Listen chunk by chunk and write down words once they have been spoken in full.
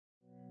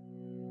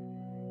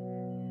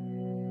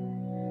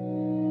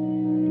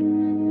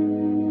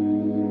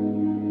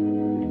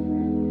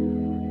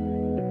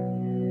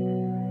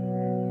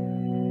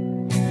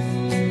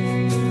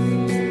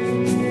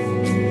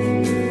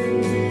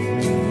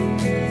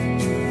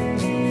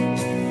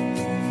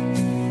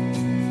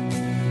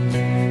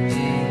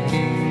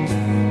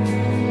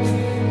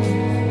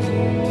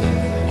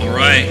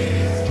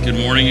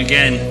morning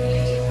again.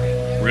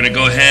 We're going to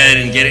go ahead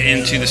and get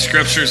into the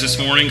scriptures this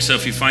morning, so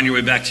if you find your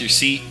way back to your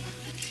seat.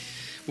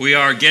 We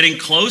are getting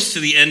close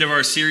to the end of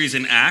our series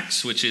in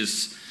Acts, which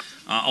is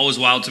always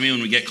wild to me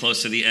when we get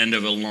close to the end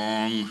of a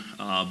long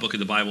book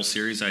of the Bible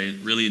series. I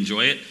really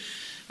enjoy it.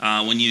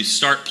 When you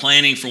start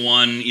planning for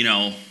one,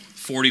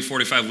 40,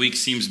 45 weeks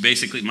seems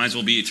basically, might as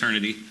well be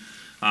eternity.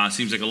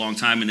 Seems like a long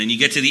time, and then you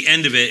get to the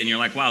end of it, and you're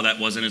like, wow, that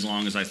wasn't as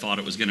long as I thought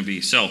it was going to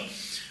be. So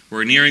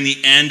we're nearing the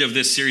end of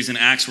this series in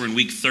Acts. We're in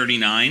week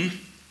 39,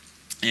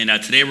 and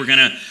today we're going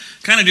to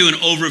kind of do an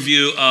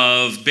overview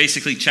of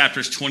basically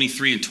chapters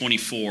 23 and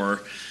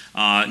 24.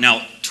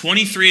 Now,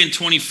 23 and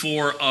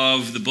 24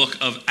 of the book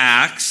of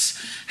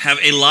Acts have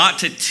a lot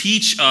to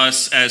teach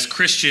us as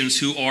Christians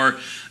who are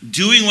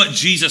doing what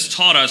Jesus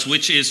taught us,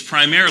 which is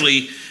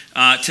primarily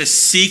to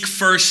seek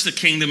first the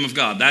kingdom of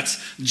God.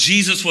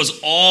 Jesus was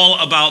all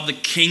about the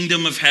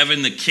kingdom of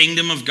heaven, the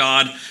kingdom of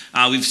God.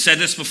 We've said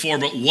this before,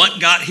 but what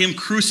got him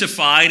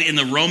crucified in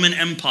the Roman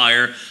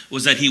Empire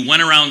was that he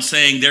went around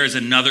saying there is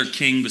another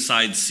king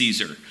besides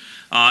Caesar.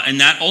 And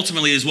that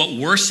ultimately is what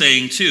we're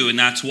saying too, and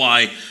that's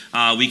why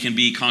we can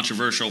be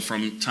controversial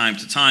from time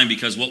to time,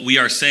 because what we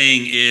are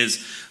saying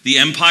is the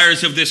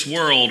empires of this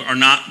world are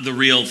not the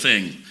real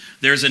thing.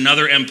 There's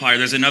another empire,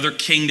 there's another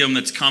kingdom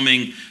that's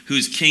coming,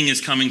 whose king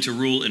is coming to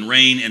rule and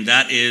reign, and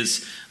that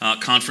is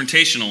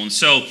confrontational. And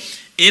so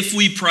if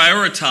we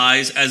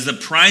prioritize as the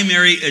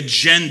primary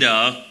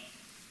agenda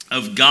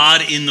of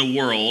God in the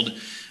world,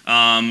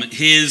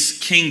 his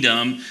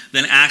kingdom,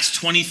 then Acts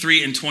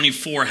 23 and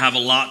 24 have a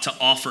lot to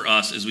offer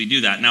us as we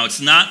do that. Now,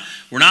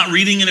 we're not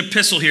reading an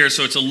epistle here,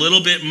 so it's a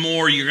little bit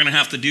more. You're going to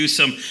have to do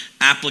some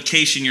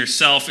application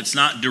yourself. It's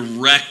not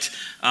direct.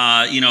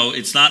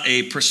 It's not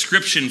a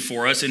prescription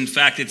for us. In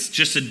fact, it's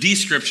just a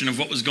description of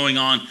what was going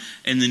on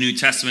in the New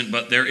Testament,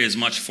 but there is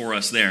much for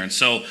us there. And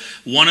so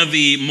one of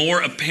the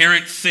more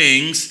apparent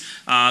things,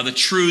 the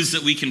truths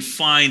that we can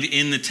find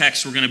in the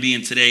text we're going to be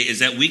in today, is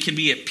that we can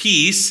be at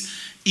peace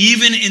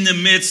even in the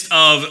midst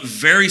of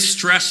very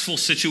stressful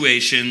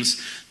situations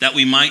that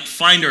we might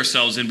find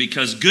ourselves in,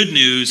 because good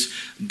news,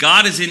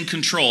 God is in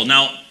control.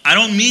 Now, I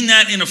don't mean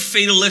that in a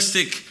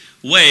fatalistic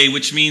way,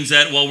 which means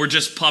that, we're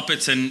just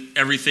puppets and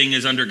everything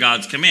is under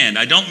God's command.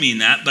 I don't mean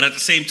that, but at the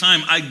same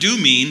time, I do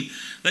mean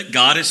that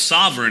God is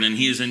sovereign and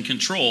he is in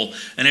control.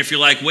 And if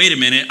you're like, wait a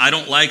minute, I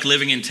don't like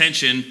living in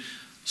tension,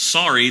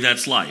 sorry,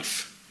 that's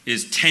life,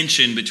 is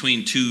tension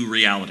between two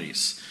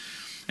realities.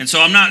 And so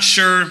I'm not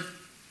sure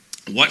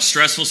what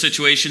stressful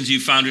situations you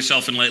found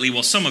yourself in lately.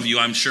 Well, some of you,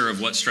 I'm sure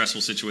of what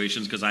stressful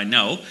situations, because I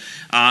know.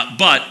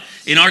 But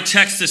in our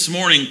text this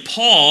morning,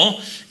 Paul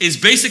is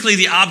basically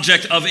the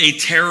object of a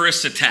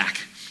terrorist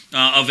attack,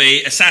 of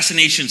an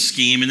assassination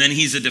scheme, and then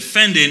he's a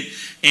defendant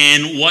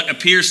in what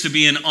appears to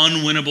be an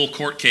unwinnable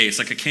court case,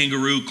 like a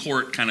kangaroo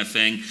court kind of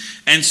thing.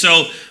 And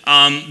so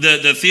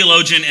the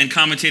theologian and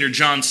commentator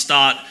John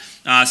Stott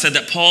said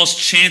that Paul's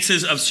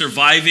chances of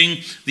surviving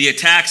the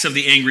attacks of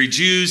the angry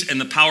Jews and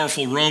the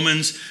powerful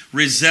Romans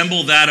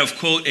resemble that of,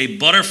 quote, a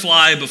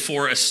butterfly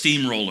before a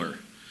steamroller.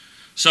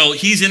 So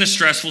he's in a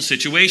stressful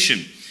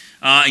situation.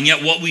 And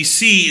yet what we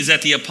see is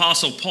that the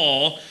Apostle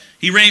Paul,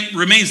 he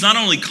remains not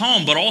only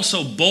calm, but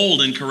also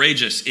bold and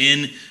courageous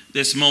in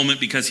this moment,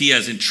 because he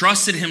has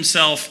entrusted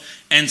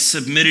himself and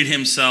submitted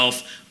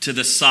himself to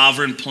the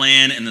sovereign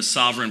plan and the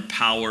sovereign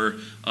power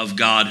of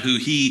God, who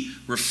he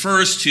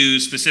refers to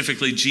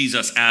specifically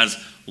Jesus as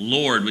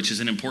Lord, which is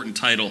an important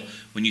title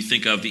when you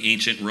think of the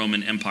ancient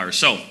Roman Empire.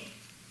 So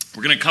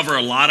we're going to cover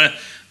a lot of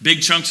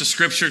big chunks of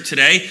scripture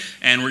today,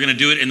 and we're going to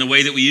do it in the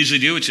way that we usually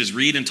do, which is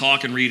read and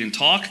talk and read and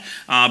talk.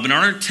 But in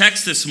our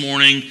text this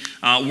morning,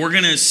 we're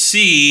going to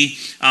see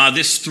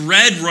this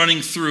thread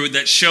running through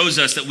that shows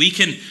us that we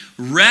can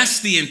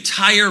rest the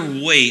entire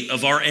weight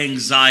of our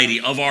anxiety,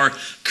 of our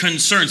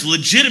concerns,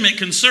 legitimate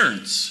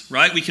concerns,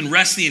 right? We can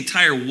rest the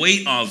entire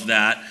weight of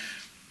that,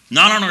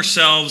 not on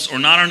ourselves or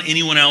not on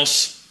anyone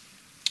else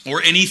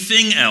or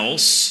anything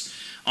else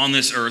on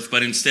this earth,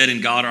 but instead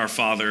in God our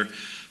Father,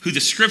 who the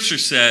scripture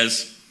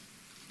says,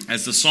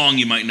 as the song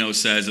you might know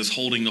says, is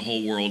holding the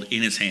whole world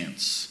in his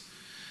hands.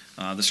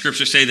 The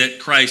scriptures say that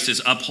Christ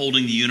is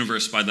upholding the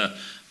universe by the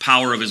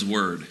power of his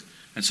word.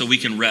 And so we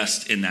can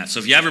rest in that. So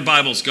if you have your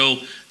Bibles, go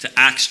to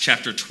Acts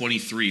chapter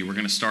 23. We're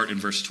going to start in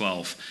verse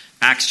 12.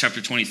 Acts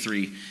chapter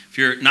 23. If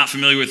you're not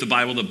familiar with the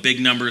Bible, the big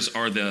numbers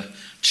are the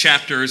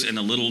chapters and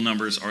the little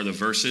numbers are the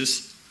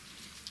verses.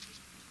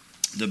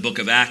 The book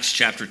of Acts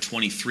chapter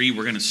 23,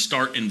 we're going to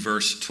start in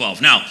verse 12.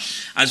 Now,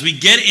 as we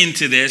get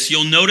into this,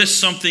 you'll notice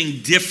something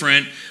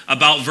different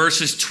about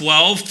verses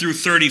 12 through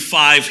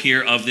 35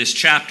 here of this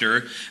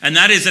chapter, and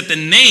that is that the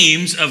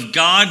names of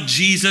God,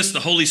 Jesus,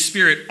 the Holy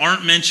Spirit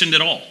aren't mentioned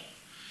at all.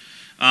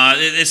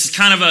 This is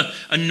kind of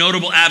a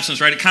notable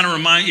absence, right? It kind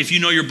of if you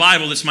know your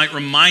Bible, this might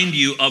remind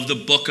you of the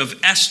book of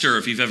Esther,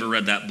 if you've ever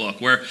read that book,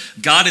 where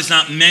God is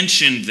not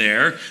mentioned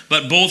there,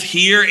 but both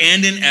here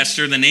and in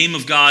Esther, the name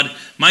of God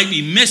might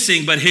be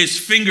missing, but his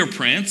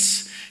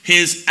fingerprints,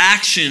 his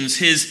actions,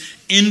 his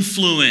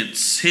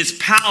influence, his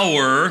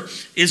power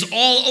is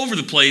all over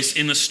the place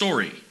in the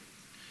story.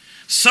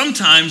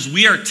 Sometimes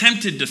we are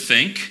tempted to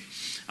think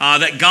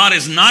that God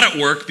is not at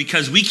work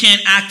because we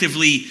can't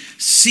actively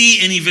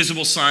see any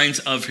visible signs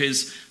of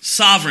his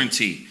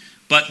sovereignty.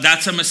 But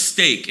that's a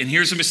mistake, and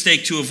here's a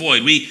mistake to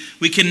avoid.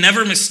 We can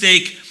never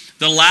mistake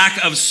the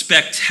lack of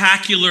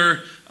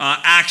spectacular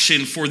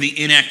action for the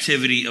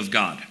inactivity of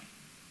God.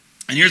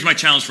 And here's my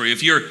challenge for you.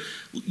 If you're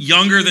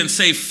younger than,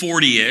 say,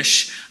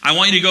 40-ish, I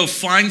want you to go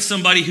find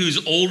somebody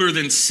who's older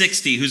than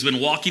 60, who's been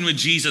walking with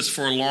Jesus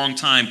for a long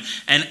time,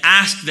 and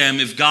ask them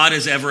if God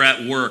is ever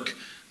at work,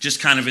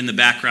 just kind of in the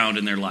background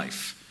in their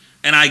life.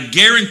 And I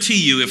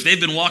guarantee you, if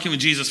they've been walking with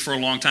Jesus for a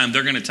long time,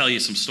 they're going to tell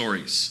you some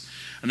stories.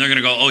 And they're going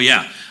to go, oh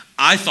yeah,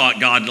 I thought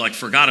God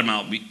forgot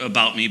about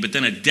me, but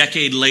then a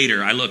decade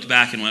later, I looked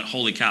back and went,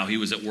 holy cow, he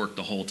was at work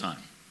the whole time.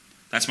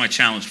 That's my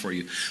challenge for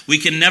you. We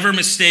can never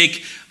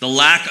mistake the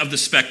lack of the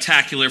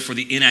spectacular for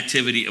the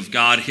inactivity of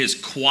God. His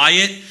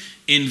quiet,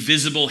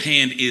 invisible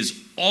hand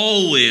is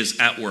always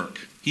at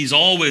work. He's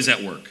always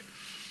at work.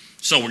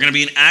 So we're going to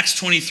be in Acts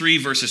 23,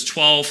 verses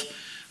 12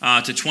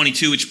 to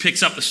 22, which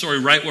picks up the story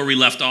right where we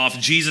left off.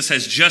 Jesus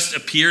has just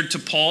appeared to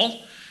Paul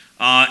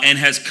and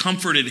has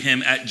comforted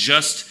him at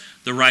just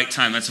the right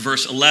time. That's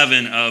verse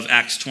 11 of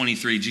Acts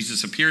 23.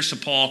 Jesus appears to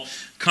Paul,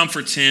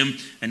 comforts him,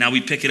 and now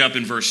we pick it up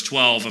in verse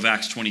 12 of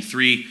Acts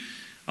 23,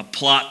 a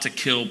plot to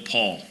kill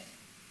Paul.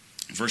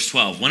 Verse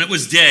 12, when it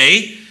was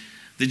day,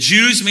 the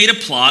Jews made a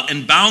plot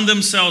and bound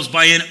themselves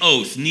by an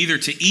oath, neither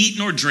to eat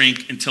nor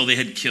drink until they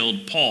had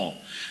killed Paul.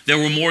 There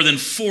were more than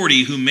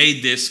 40 who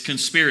made this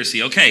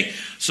conspiracy. Okay,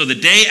 so the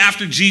day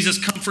after Jesus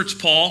comforts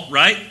Paul,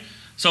 right?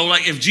 So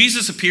like if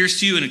Jesus appears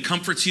to you and it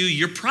comforts you,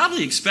 you're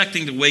probably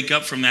expecting to wake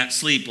up from that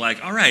sleep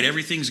like, all right,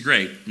 everything's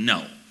great.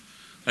 No,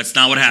 that's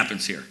not what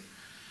happens here.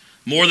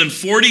 More than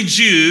 40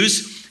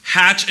 Jews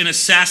hatch an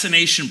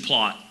assassination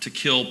plot to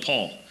kill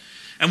Paul.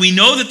 And we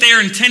know that they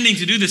are intending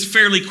to do this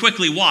fairly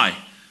quickly. Why?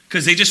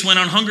 Because they just went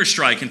on hunger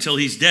strike until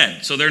he's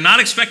dead. So they're not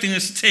expecting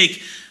this to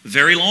take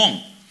very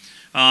long.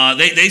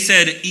 They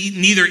said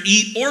neither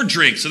eat or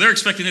drink. So they're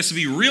expecting this to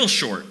be real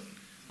short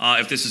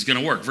if this is going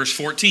to work. Verse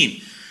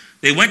 14.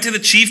 They went to the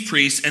chief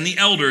priests and the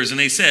elders, and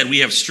they said, we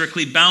have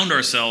strictly bound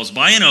ourselves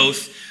by an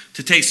oath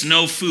to taste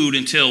no food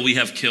until we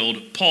have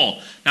killed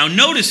Paul. Now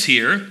notice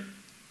here,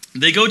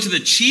 they go to the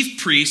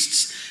chief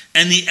priests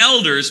and the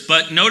elders,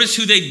 but notice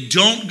who they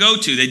don't go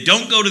to. They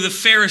don't go to the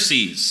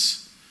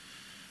Pharisees.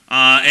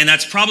 And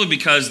that's probably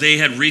because they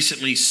had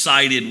recently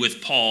sided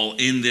with Paul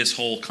in this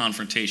whole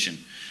confrontation.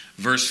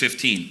 Verse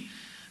 15.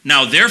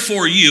 Now,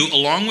 therefore, you,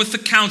 along with the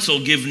council,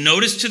 give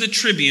notice to the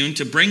tribune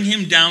to bring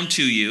him down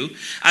to you,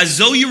 as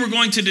though you were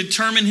going to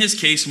determine his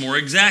case more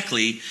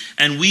exactly,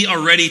 and we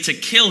are ready to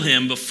kill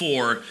him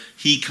before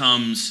he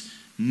comes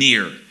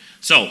near.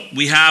 So,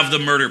 we have the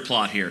murder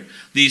plot here.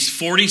 These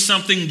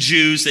 40-something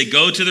Jews, they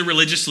go to the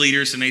religious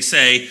leaders and they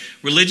say,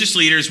 religious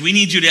leaders, we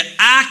need you to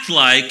act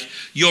like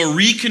you're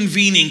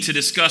reconvening to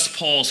discuss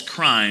Paul's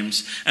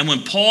crimes, and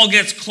when Paul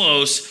gets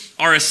close,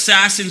 our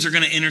assassins are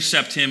going to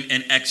intercept him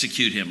and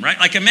execute him, right?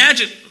 Like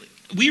imagine,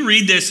 we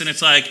read this and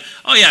it's like,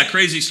 oh yeah,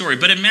 crazy story.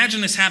 But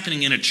imagine this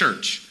happening in a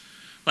church.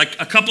 Like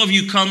a couple of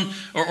you come,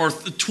 or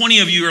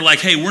 20 of you are like,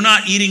 hey, we're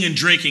not eating and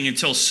drinking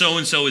until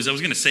so-and-so is, I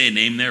was going to say a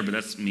name there, but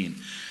that's mean.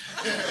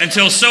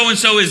 Until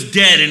so-and-so is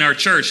dead in our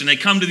church. And they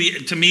come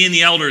to me and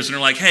the elders and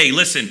are like, hey,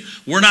 listen,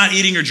 we're not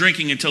eating or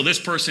drinking until this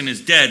person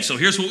is dead. So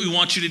here's what we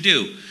want you to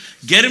do.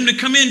 Get him to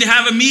come in to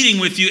have a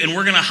meeting with you, and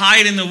we're going to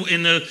hide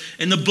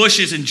in the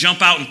bushes and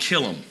jump out and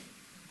kill him.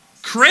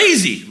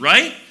 Crazy,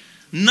 right?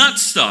 Nut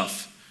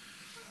stuff.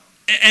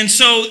 And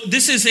so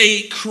this is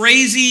a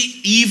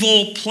crazy,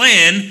 evil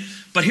plan.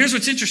 But here's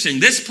what's interesting.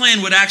 This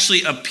plan would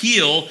actually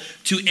appeal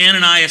to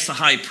Ananias the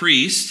high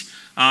priest.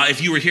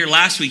 If you were here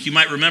last week, you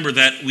might remember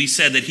that we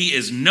said that he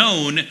is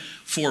known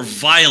for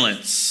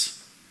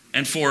violence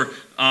and for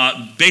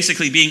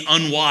basically being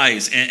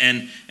unwise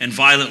and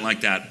violent like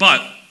that.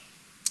 But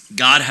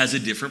God has a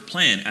different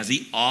plan, as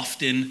he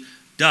often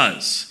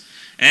does.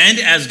 And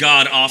as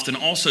God often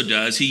also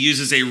does, he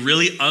uses a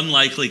really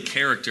unlikely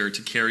character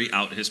to carry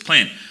out his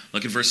plan.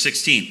 Look at verse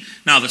 16.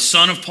 Now the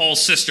son of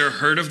Paul's sister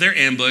heard of their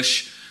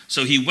ambush,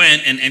 so he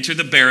went and entered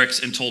the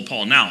barracks and told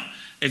Paul. Now,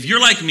 if you're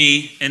like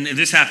me, and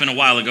this happened a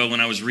while ago when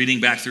I was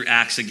reading back through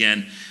Acts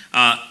again,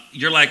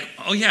 you're like,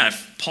 oh yeah,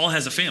 Paul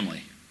has a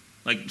family.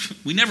 Like,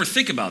 we never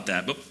think about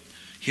that, but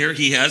here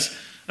he has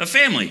a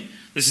family.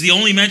 This is the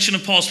only mention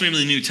of Paul's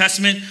family in the New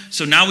Testament,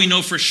 so now we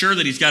know for sure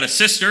that he's got a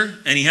sister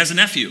and he has a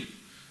nephew.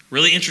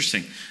 Really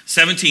interesting.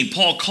 17,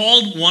 Paul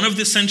called one of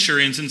the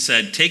centurions and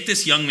said, take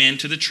this young man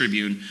to the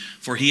tribune,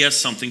 for he has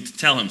something to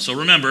tell him. So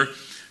remember,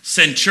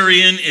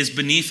 centurion is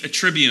beneath a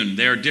tribune.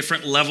 There are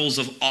different levels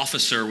of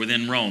officer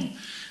within Rome.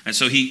 And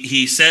so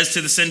he says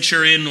to the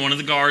centurion, one of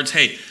the guards,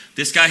 hey,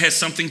 this guy has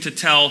something to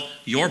tell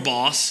your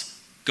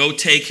boss. Go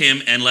take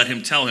him and let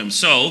him tell him.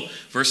 So,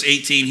 verse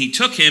 18, he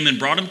took him and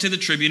brought him to the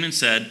tribune and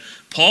said,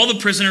 Paul the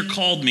prisoner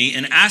called me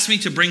and asked me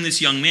to bring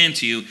this young man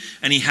to you,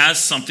 and he has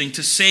something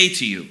to say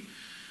to you.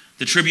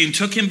 The tribune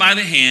took him by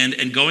the hand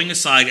and going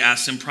aside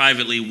asked him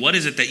privately, what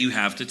is it that you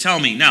have to tell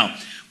me? Now,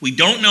 We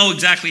don't know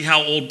exactly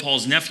how old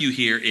Paul's nephew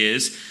here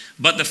is,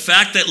 but the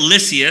fact that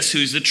Lysias,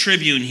 who's the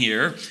tribune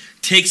here,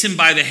 takes him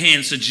by the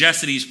hand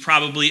suggests that he's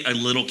probably a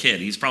little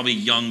kid. He's probably a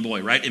young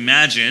boy, right?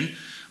 Imagine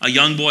a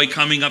young boy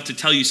coming up to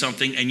tell you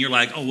something and you're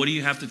like, oh, what do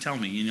you have to tell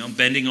me?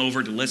 Bending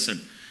over to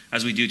listen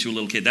as we do to a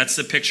little kid. That's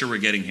the picture we're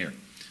getting here.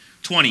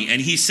 20,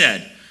 and he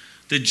said,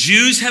 the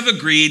Jews have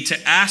agreed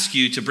to ask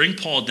you to bring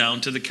Paul down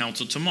to the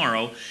council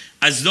tomorrow,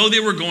 as though they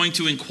were going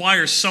to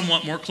inquire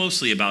somewhat more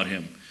closely about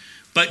him.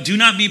 But do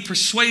not be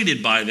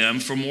persuaded by them,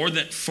 for more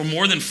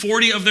than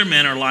 40 of their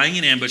men are lying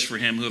in ambush for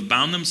him, who have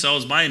bound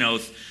themselves by an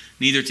oath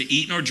neither to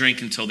eat nor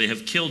drink until they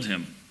have killed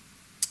him.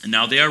 And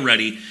now they are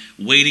ready,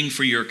 waiting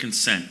for your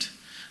consent.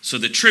 So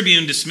the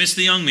tribune dismissed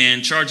the young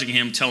man, charging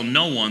him, tell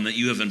no one that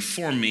you have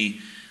informed me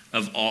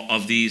of all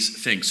of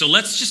these things. So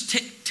let's just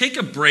take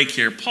a break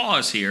here,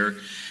 pause here,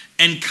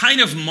 and kind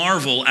of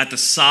marvel at the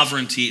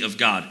sovereignty of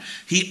God.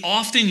 He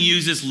often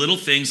uses little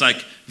things like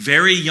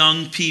very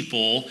young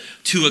people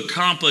to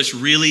accomplish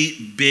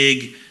really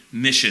big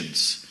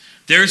missions.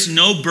 There's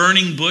no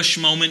burning bush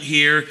moment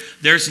here.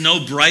 There's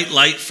no bright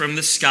light from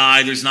the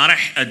sky. There's not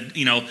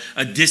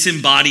a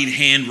disembodied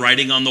hand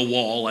writing on the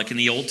wall like in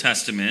the Old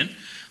Testament.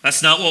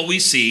 That's not what we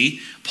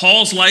see.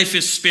 Paul's life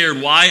is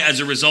spared. Why? As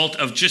a result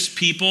of just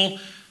people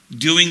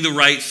doing the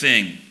right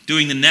thing,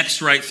 doing the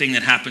next right thing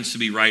that happens to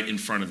be right in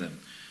front of them.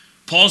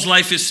 Paul's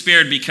life is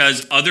spared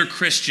because other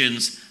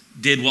Christians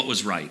did what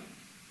was right.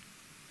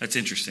 That's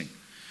interesting.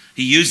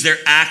 He used their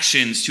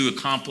actions to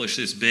accomplish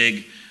this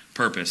big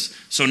purpose.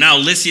 So now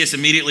Lysias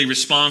immediately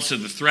responds to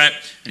the threat,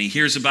 and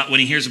when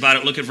he hears about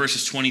it, look at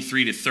verses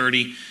 23 to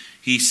 30.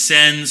 He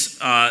sends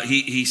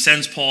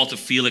Paul to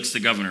Felix the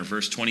governor,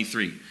 verse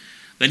 23.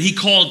 Then he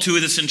called 2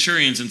 of the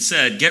centurions and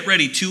said, get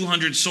ready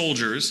 200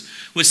 soldiers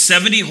with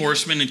 70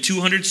 horsemen and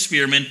 200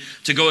 spearmen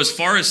to go as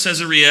far as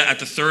Caesarea at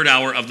the 3rd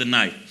hour of the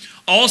night.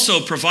 Also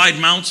provide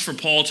mounts for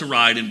Paul to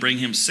ride and bring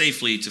him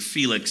safely to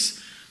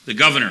Felix the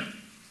governor.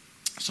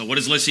 So what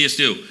does Lysias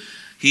do?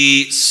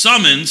 He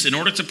summons, in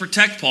order to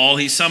protect Paul,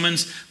 he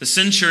summons the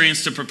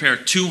centurions to prepare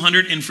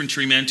 200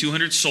 infantrymen,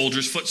 200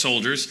 soldiers, foot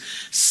soldiers,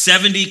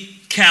 70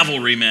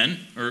 cavalrymen,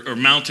 or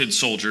mounted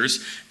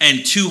soldiers,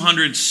 and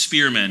 200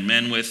 spearmen,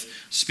 men with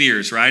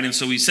spears, right? And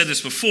so we said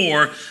this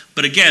before,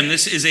 but again,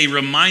 this is a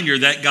reminder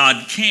that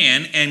God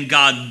can and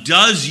God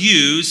does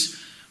use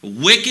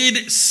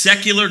wicked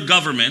secular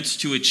governments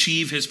to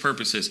achieve his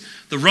purposes.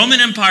 The Roman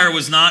Empire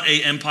was not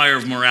an empire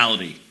of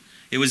morality.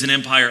 It was an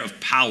empire of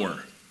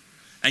power.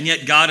 And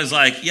yet God is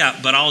like, yeah,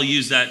 but I'll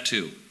use that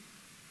too.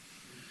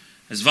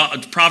 As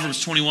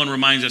Proverbs 21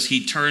 reminds us,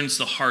 he turns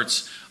the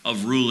hearts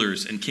of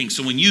rulers and kings.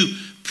 So when you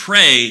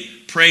pray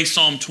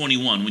Psalm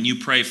 21. When you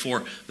pray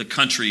for the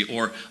country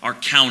or our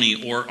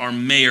county or our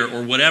mayor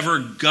or whatever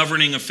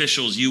governing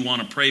officials you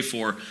want to pray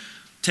for,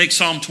 take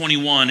Psalm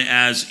 21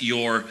 as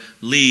your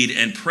lead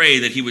and pray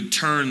that he would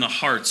turn the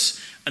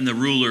hearts and the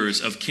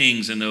rulers of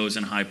kings and those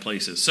in high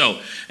places.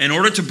 So, in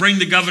order to bring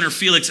the governor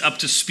Felix up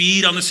to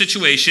speed on the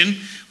situation,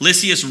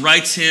 Lysias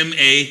writes him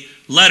a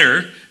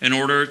letter in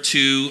order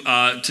to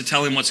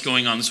tell him what's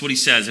going on. This is what he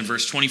says in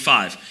verse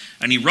 25.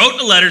 And he wrote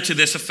a letter to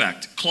this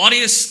effect: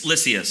 Claudius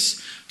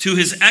Lysias, to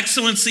his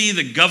excellency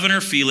the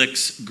governor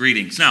Felix,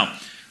 greetings. Now,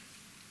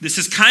 this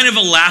is kind of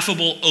a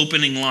laughable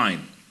opening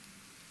line,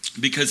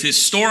 because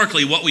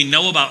historically what we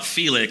know about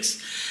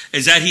Felix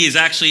is that he is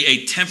actually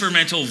a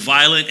temperamental,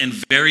 violent, and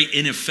very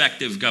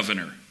ineffective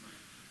governor.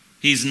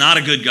 He's not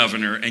a good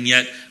governor, and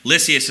yet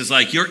Lysias is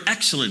like, Your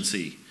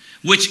Excellency,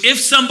 which if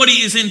somebody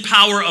is in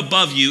power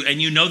above you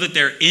and you know that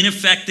they're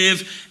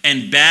ineffective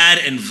and bad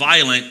and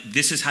violent,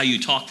 this is how you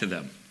talk to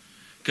them,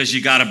 because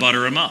you got to butter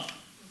them up.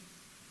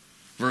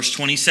 Verse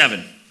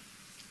 27.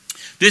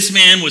 This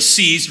man was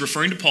seized,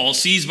 referring to Paul,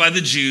 seized by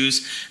the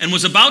Jews, and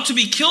was about to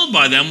be killed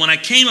by them when I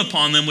came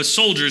upon them with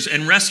soldiers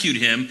and rescued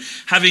him,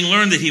 having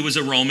learned that he was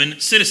a Roman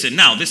citizen.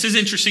 Now, this is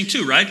interesting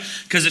too, right?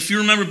 Because if you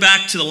remember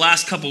back to the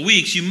last couple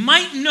weeks, you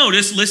might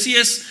notice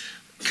Lysias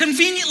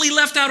conveniently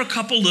left out a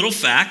couple little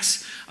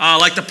facts,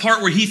 like the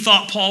part where he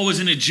thought Paul was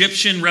an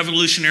Egyptian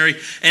revolutionary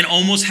and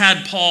almost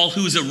had Paul,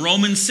 who's a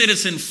Roman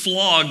citizen,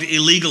 flogged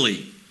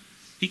illegally.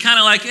 He kind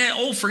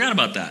of forgot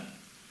about that.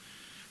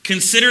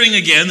 Considering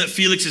again that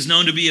Felix is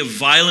known to be a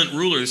violent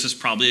ruler, this is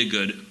probably a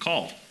good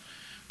call.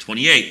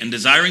 28, and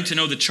desiring to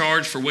know the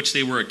charge for which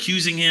they were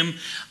accusing him,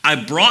 I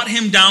brought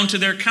him down to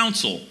their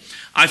council.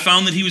 I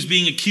found that he was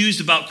being accused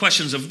about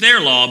questions of their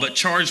law, but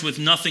charged with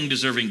nothing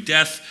deserving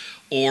death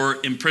or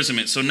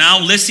imprisonment. So now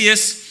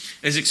Lysias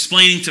is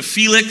explaining to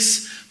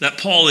Felix that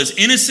Paul is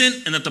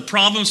innocent and that the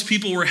problems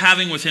people were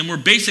having with him were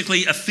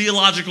basically a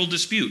theological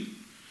dispute.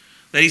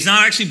 That he's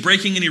not actually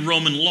breaking any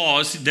Roman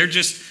laws.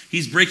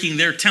 He's breaking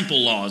their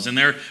temple laws and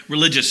their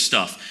religious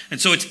stuff.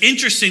 And so it's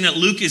interesting that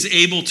Luke is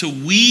able to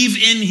weave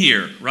in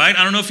here, right?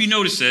 I don't know if you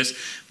noticed this,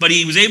 but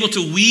he was able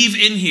to weave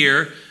in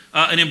here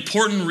an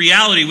important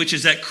reality, which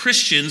is that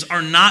Christians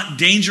are not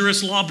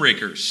dangerous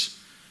lawbreakers,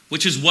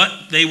 which is what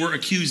they were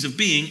accused of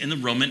being in the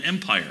Roman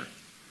Empire.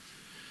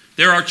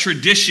 There are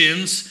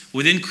traditions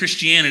within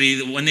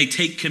Christianity that when they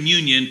take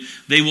communion,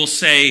 they will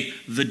say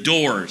the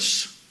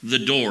doors. the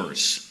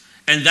doors.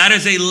 And that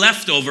is a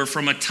leftover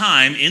from a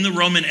time in the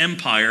Roman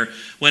Empire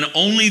when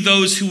only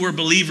those who were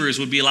believers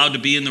would be allowed to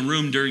be in the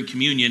room during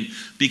communion,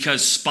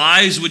 because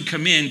spies would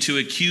come in to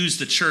accuse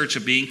the church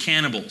of being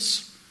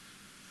cannibals.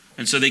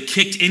 And so they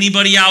kicked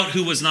anybody out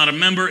who was not a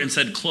member and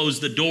said, close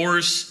the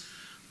doors,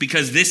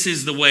 because this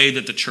is the way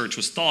that the church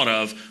was thought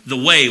of,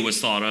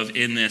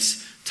 in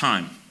this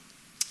time.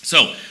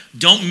 So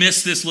don't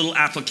miss this little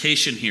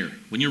application here.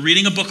 When you're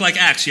reading a book like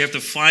Acts, you have to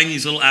find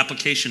these little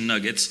application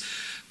nuggets.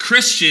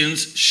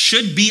 Christians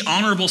should be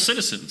honorable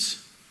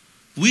citizens.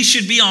 We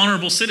should be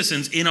honorable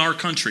citizens in our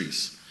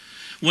countries.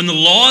 When the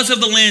laws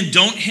of the land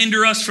don't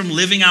hinder us from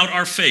living out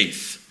our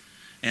faith,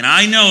 and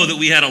I know that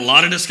we had a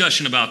lot of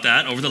discussion about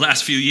that over the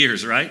last few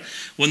years, right?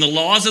 When the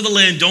laws of the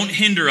land don't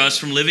hinder us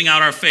from living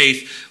out our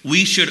faith,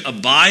 we should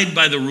abide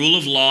by the rule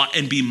of law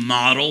and be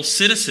model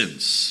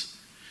citizens.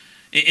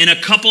 In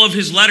a couple of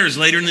his letters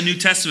later in the New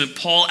Testament,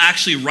 Paul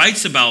actually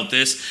writes about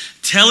this,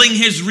 telling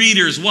his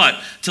readers what?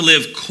 To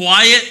live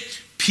quiet,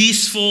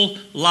 peaceful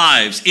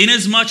lives.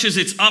 Inasmuch as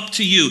it's up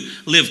to you,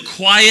 live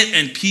quiet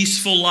and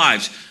peaceful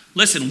lives.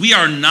 Listen, we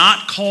are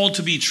not called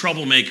to be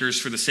troublemakers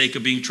for the sake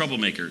of being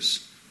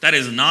troublemakers. That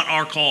is not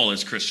our call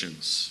as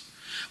Christians.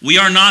 We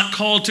are not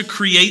called to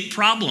create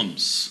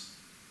problems.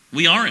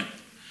 We aren't.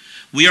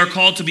 We are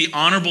called to be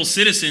honorable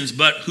citizens,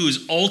 but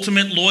whose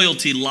ultimate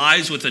loyalty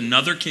lies with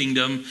another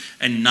kingdom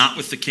and not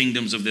with the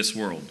kingdoms of this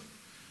world.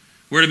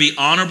 We're to be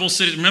honorable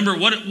citizens. Remember,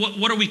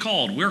 what are we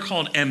called? We're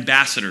called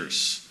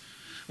ambassadors.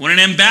 When an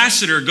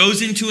ambassador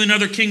goes into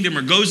another kingdom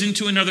or goes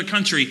into another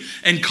country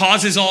and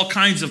causes all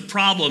kinds of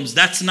problems,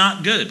 that's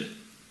not good.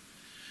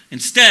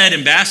 Instead,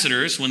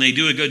 ambassadors, when they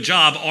do a good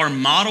job, are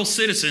model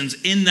citizens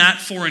in that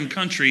foreign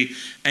country,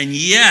 and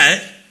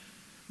yet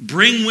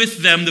bring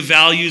with them the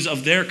values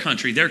of their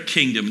country, their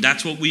kingdom.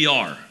 That's what we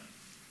are.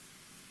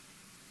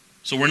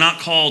 So we're not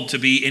called to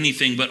be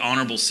anything but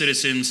honorable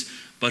citizens,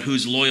 but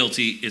whose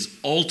loyalty is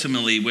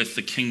ultimately with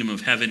the kingdom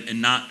of heaven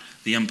and not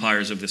the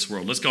empires of this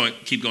world. Let's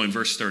keep going,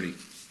 verse 30.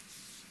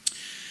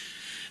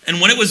 And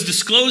when it was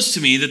disclosed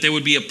to me that there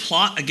would be a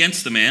plot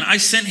against the man, I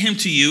sent him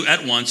to you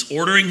at once,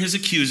 ordering his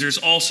accusers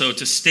also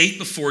to state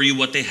before you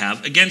what they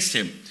have against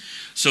him.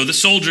 So the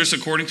soldiers,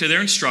 according to their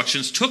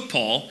instructions, took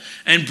Paul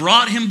and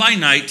brought him by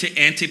night to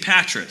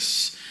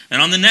Antipatris.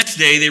 And on the next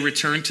day they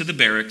returned to the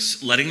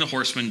barracks, letting the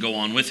horsemen go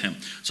on with him.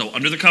 So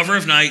under the cover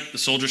of night, the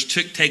soldiers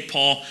take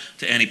Paul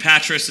to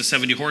Antipatris. The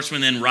 70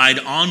 horsemen then ride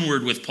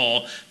onward with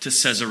Paul to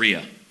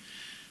Caesarea.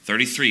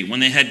 33.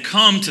 When they had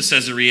come to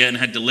Caesarea and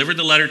had delivered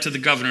the letter to the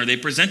governor, they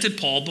presented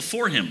Paul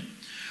before him.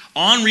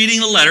 On reading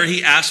the letter,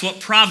 he asked what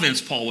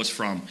province Paul was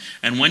from.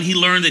 And when he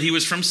learned that he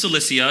was from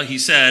Cilicia, he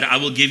said, I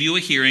will give you a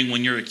hearing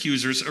when your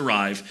accusers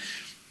arrive.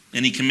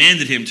 And he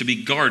commanded him to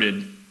be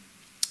guarded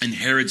in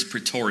Herod's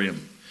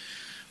praetorium.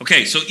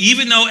 Okay, so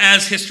even though,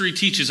 as history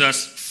teaches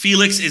us,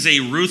 Felix is a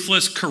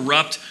ruthless,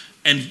 corrupt,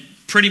 and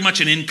pretty much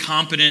an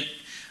incompetent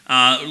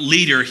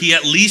leader, he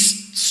at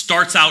least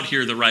starts out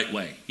here the right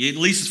way. He at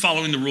least is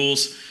following the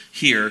rules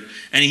here,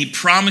 and he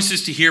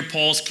promises to hear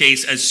Paul's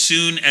case as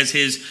soon as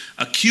his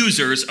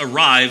accusers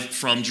arrive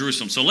from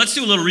Jerusalem. So let's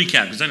do a little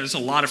recap, because there's a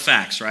lot of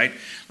facts, right?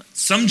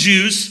 Some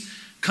Jews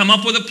come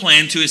up with a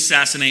plan to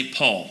assassinate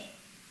Paul,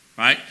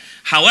 right?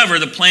 However,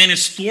 the plan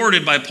is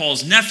thwarted by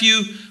Paul's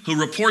nephew, who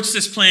reports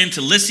this plan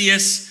to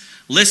Lysias.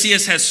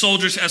 Lysias has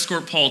soldiers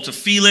escort Paul to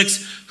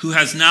Felix, who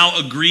has now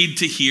agreed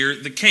to hear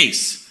the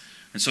case.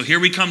 And so here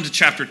we come to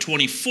chapter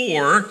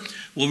 24,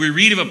 where we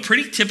read of a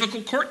pretty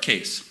typical court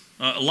case.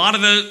 A lot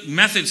of the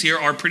methods here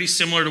are pretty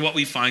similar to what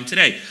we find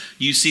today.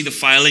 You see the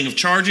filing of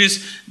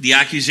charges, the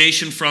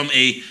accusation from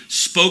a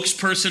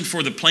spokesperson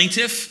for the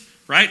plaintiff,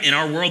 right? In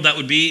our world, that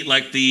would be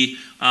like the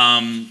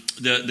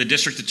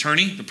district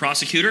attorney, the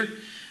prosecutor.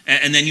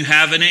 And then you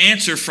have an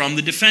answer from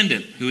the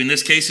defendant, who in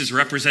this case is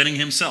representing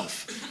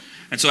himself.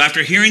 And so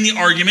after hearing the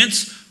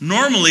arguments,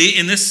 normally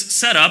in this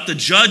setup, the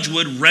judge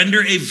would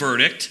render a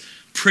verdict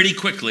pretty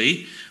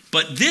quickly.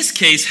 But this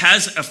case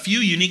has a few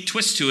unique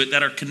twists to it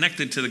that are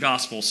connected to the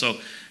gospel. So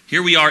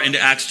here we are into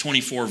Acts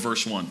 24,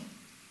 verse 1.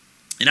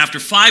 And after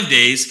 5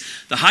 days,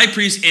 the high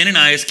priest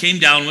Ananias came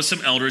down with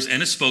some elders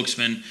and a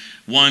spokesman,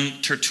 one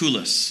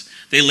Tertullus.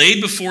 They laid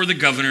before the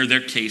governor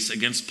their case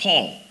against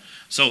Paul.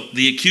 So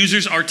the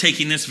accusers are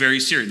taking this very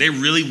serious. They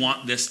really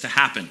want this to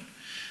happen.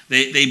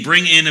 They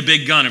bring in a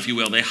big gun, if you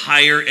will. They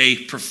hire a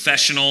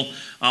professional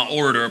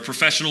orator, a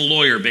professional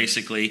lawyer,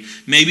 basically.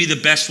 Maybe the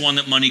best one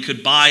that money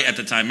could buy at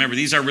the time. Remember,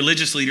 these are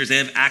religious leaders. They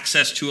have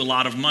access to a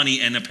lot of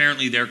money, and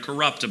apparently they're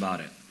corrupt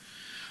about it.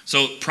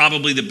 So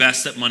probably the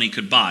best that money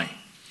could buy.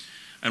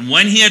 And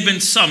when he had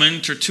been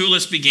summoned,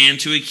 Tertullus began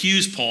to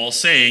accuse Paul,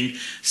 saying,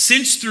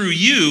 since through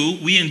you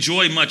we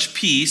enjoy much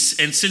peace,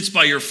 and since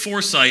by your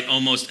foresight,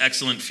 O most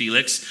excellent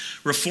Felix,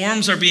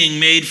 reforms are being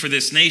made for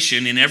this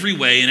nation in every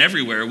way and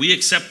everywhere, we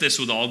accept this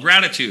with all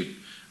gratitude.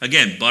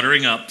 Again,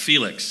 buttering up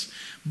Felix.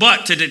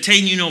 But to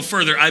detain you no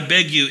further, I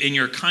beg you in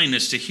your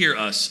kindness to hear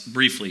us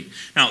briefly.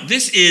 Now,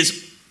 this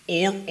is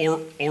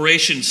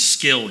oration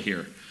skill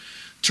here.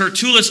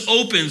 Tertullus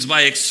opens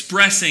by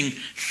expressing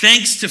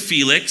thanks to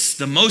Felix,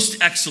 the most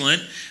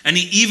excellent, and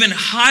he even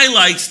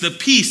highlights the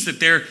peace that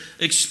they're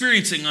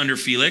experiencing under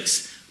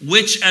Felix,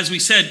 which, as we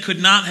said,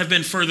 could not have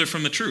been further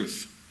from the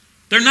truth.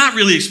 They're not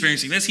really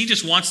experiencing this. He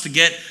just wants to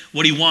get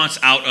what he wants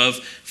out of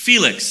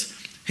Felix.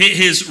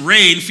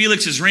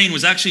 Felix's reign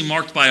was actually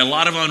marked by a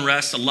lot of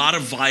unrest, a lot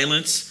of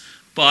violence,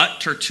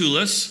 but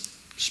Tertullus,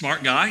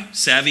 smart guy,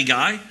 savvy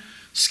guy,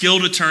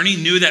 skilled attorney,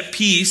 knew that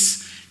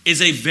peace is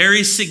a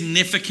very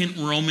significant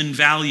Roman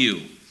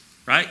value,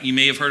 right? You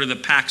may have heard of the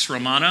Pax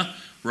Romana,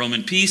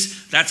 Roman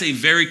peace. That's a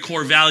very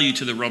core value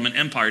to the Roman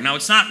Empire. Now,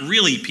 it's not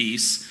really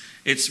peace.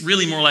 It's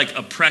really more like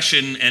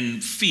oppression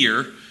and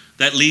fear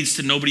that leads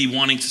to nobody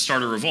wanting to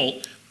start a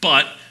revolt,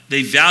 but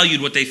they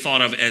valued what they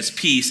thought of as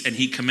peace, and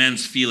he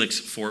commends Felix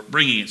for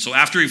bringing it. So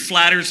after he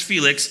flatters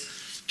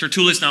Felix,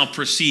 Tertullus now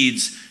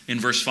proceeds in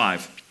verse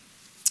 5.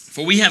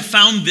 For we have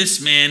found this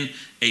man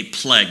a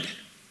plague,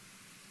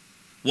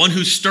 one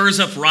who stirs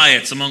up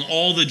riots among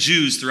all the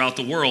Jews throughout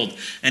the world,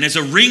 and is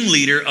a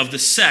ringleader of the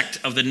sect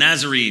of the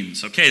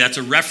Nazarenes. Okay, that's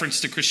a reference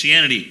to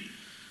Christianity,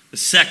 the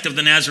sect of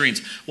the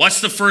Nazarenes.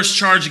 What's the first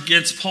charge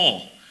against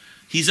Paul?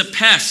 He's a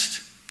pest.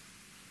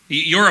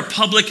 You're a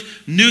public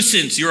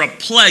nuisance. You're a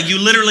plague. You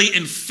literally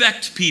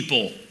infect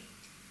people.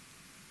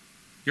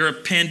 You're a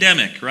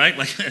pandemic, right?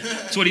 Like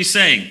that's what he's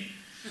saying.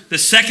 The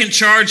second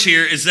charge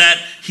here is that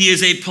he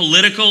is a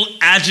political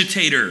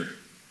agitator.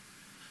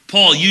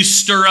 Paul, you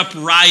stir up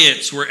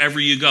riots wherever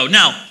you go.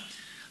 Now,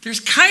 there's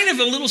kind of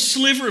a little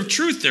sliver of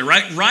truth there,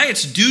 right?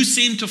 Riots do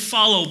seem to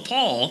follow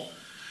Paul,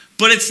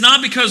 but it's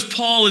not because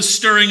Paul is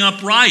stirring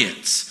up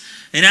riots.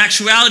 In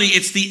actuality,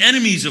 it's the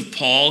enemies of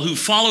Paul who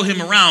follow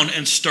him around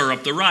and stir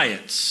up the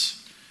riots.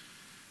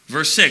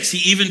 Verse 6,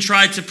 he even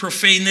tried to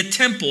profane the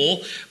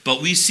temple,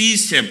 but we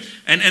seized him.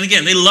 And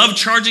again, they love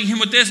charging him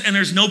with this, and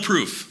there's no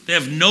proof. They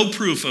have no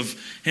proof of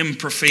him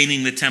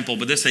profaning the temple,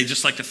 but they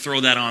just like to throw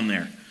that on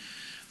there.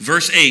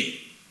 Verse 8,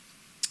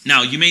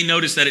 now you may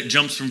notice that it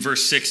jumps from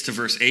verse 6 to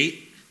verse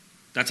 8.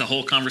 That's a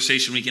whole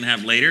conversation we can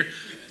have later.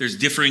 There's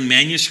differing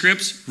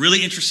manuscripts,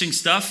 really interesting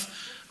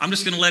stuff. I'm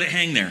just going to let it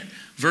hang there.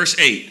 Verse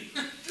 8,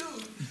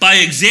 by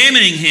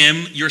examining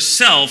him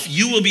yourself,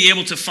 you will be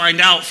able to find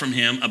out from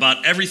him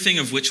about everything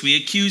of which we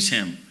accuse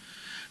him.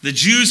 The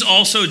Jews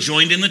also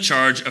joined in the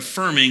charge,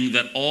 affirming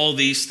that all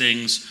these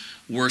things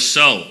were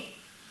so.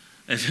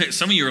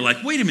 Some of you are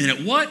like, wait a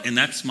minute, what? And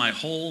that's my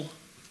whole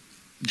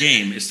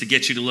game, is to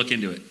get you to look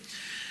into it.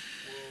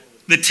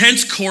 The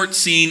tense court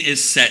scene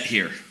is set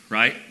here,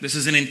 right? This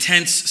is an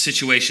intense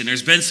situation.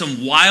 There's been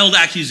some wild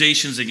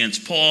accusations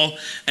against Paul,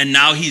 and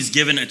now he's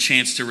given a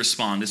chance to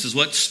respond. This is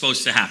what's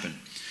supposed to happen.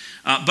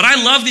 But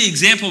I love the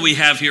example we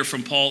have here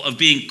from Paul of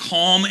being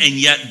calm and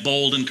yet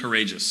bold and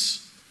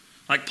courageous.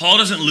 Like, Paul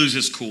doesn't lose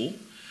his cool.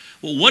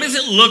 Well, what does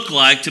it look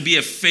like to be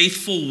a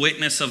faithful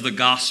witness of the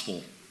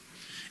gospel?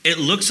 It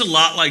looks a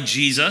lot like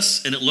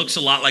Jesus, and it looks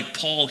a lot like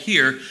Paul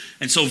here.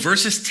 And so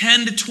verses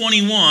 10 to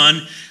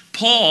 21,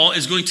 Paul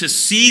is going to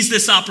seize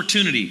this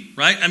opportunity,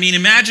 right? I mean,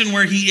 imagine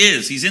where he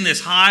is. He's in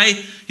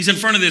he's in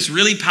front of this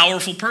really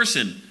powerful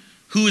person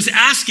who is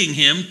asking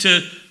him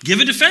to give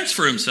a defense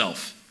for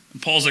himself.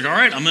 And Paul's like, all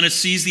right, I'm going to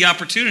seize the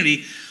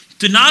opportunity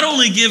to not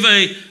only give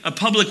a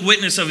public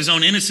witness of his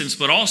own innocence,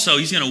 but also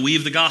he's going to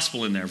weave the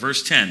gospel in there.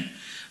 Verse 10,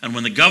 and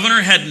when the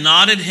governor had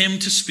nodded him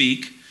to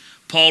speak,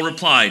 Paul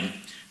replied,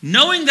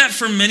 knowing that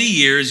for many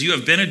years you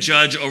have been a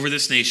judge over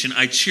this nation,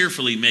 I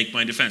cheerfully make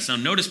my defense. Now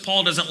notice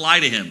Paul doesn't lie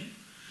to him.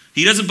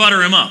 He doesn't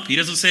butter him up. He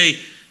doesn't say,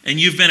 and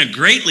you've been a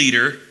great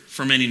leader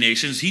for many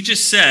nations. He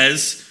just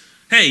says,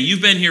 hey,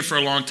 you've been here for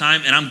a long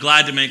time, and I'm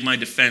glad to make my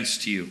defense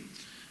to you.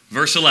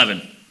 Verse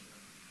 11,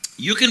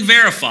 you can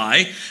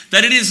verify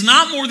that it is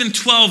not more than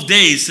 12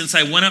 days since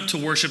I went up to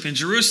worship in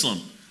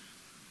Jerusalem.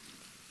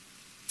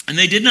 And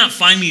they did not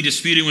find me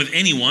disputing with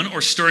anyone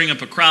or stirring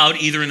up a crowd,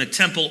 either in the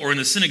temple or in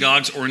the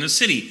synagogues or in the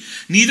city.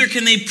 Neither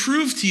can they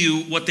prove to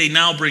you what they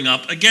now bring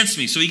up against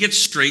me. So he gets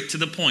straight to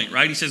the point,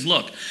 right? He says,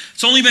 look,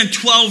 it's only been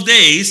 12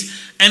 days,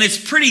 and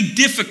it's pretty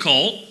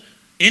difficult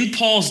in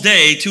Paul's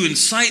day to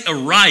incite a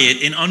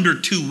riot in under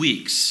 2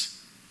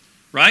 weeks,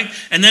 right?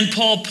 And then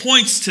Paul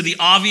points to the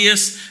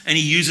obvious, and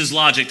he uses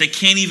logic. They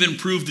can't even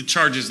prove the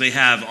charges they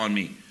have on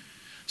me.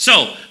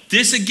 So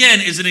this,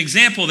 again, is an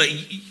example that,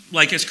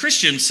 like, as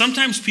Christians,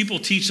 sometimes people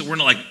teach that we're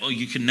not like, oh,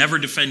 you can never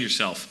defend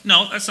yourself.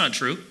 No, that's not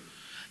true.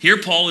 Here,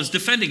 Paul is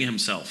defending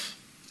himself,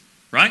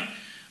 right?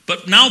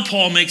 But now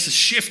Paul makes a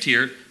shift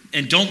here,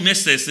 and don't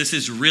miss this. This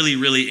is really,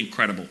 really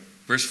incredible.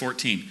 Verse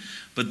 14,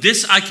 but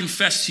this I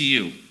confess to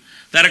you,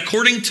 that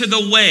according to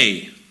the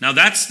way, now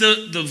that's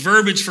the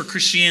verbiage for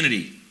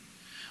Christianity,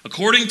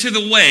 according to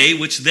the way,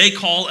 which they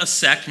call a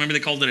sect, remember they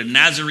called it a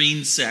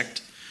Nazarene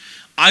sect,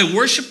 I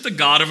worship the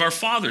God of our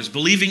fathers,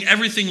 believing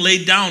everything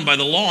laid down by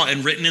the law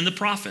and written in the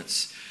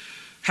prophets,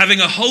 having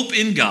a hope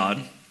in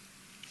God,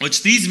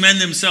 which these men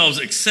themselves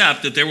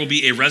accept that there will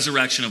be a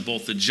resurrection of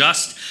both the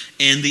just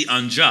and the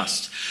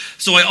unjust.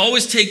 So I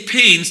always take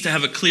pains to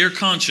have a clear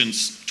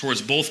conscience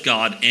towards both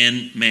God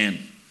and man.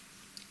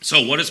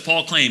 So what does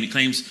Paul claim? He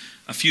claims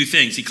a few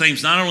things. He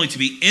claims not only to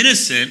be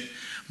innocent,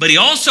 but he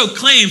also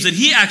claims that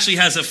he actually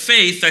has a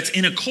faith that's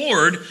in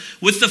accord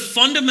with the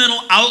fundamental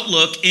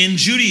outlook in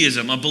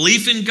Judaism, a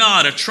belief in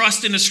God, a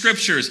trust in the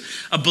scriptures,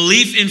 a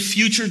belief in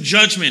future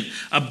judgment,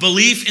 a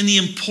belief in the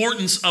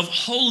importance of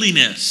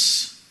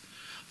holiness.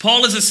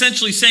 Paul is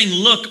essentially saying,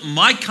 look,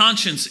 my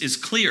conscience is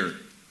clear.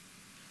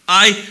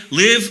 I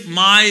live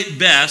my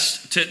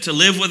best to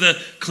live with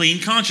a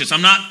clean conscience.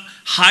 I'm not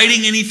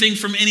hiding anything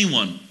from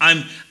anyone.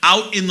 I'm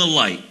out in the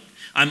light.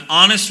 I'm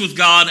honest with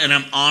God and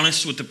I'm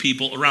honest with the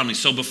people around me.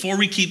 So before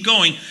we keep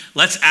going,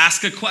 let's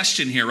ask a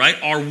question here, right?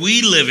 Are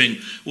we living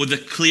with a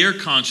clear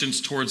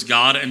conscience towards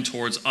God and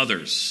towards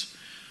others?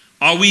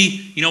 Are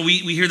we,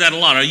 we hear that a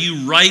lot. Are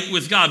you right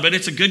with God? But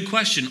it's a good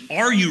question.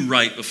 Are you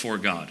right before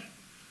God?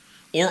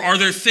 Or are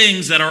there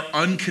things that are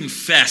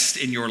unconfessed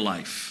in your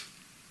life?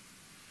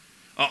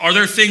 Are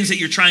there things that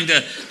you're trying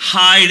to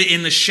hide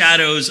in the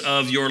shadows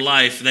of your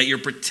life that you're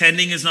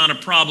pretending is not a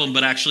problem,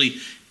 but actually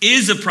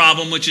is a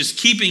problem, which is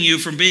keeping you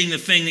from being the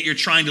thing that you're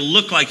trying to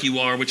look like you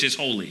are, which is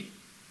holy?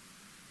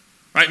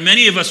 Right?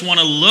 Many of us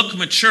want to look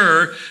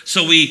mature,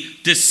 so we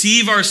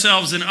deceive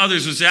ourselves and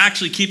others, which is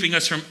actually keeping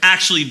us from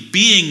actually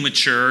being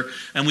mature,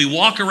 and we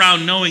walk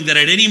around knowing that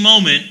at any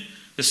moment,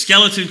 the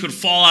skeleton could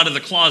fall out of the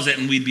closet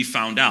and we'd be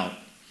found out.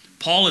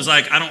 Paul is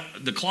like,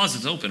 the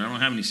closet's open, I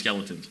don't have any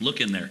skeletons.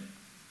 Look in there.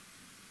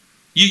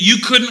 You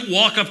couldn't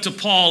walk up to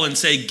Paul and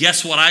say,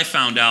 guess what I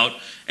found out,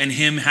 and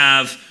him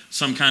have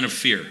some kind of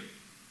fear,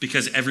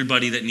 because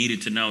everybody that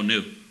needed to know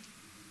knew.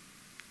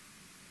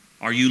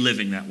 Are you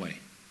living that way?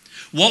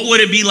 What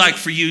would it be like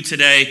for you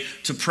today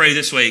to pray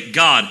this way?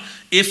 God,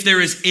 if there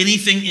is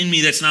anything in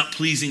me that's not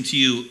pleasing to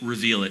you,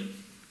 reveal it.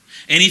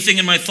 Anything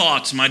in my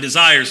thoughts, my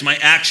desires, my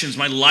actions,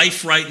 my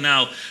life right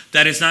now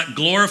that is not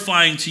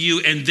glorifying to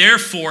you and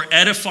therefore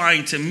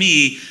edifying to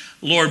me,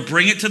 Lord,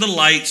 bring it to the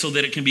light so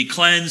that it can be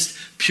cleansed,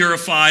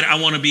 purified.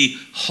 I want to be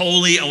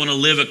holy. I want to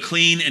live a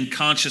clean and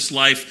conscious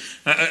life.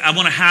 I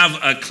want to have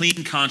a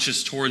clean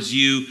conscience towards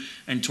you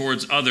and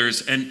towards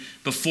others. And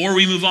before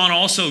we move on,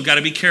 also got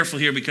to be careful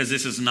here, because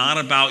this is not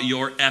about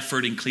your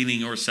effort in cleaning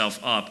yourself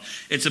up.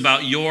 It's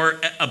about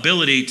your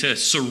ability to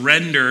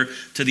surrender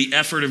to the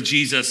effort of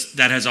Jesus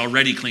that has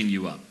already cleaned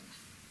you up.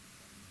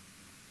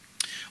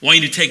 I want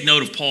you to take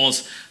note of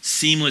Paul's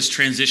seamless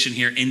transition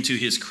here into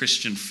his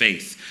Christian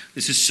faith.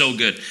 This is so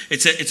good.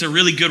 It's a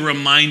really good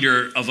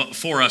reminder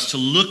for us to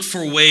look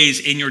for ways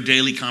in your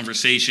daily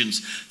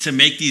conversations to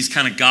make these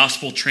kind of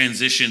gospel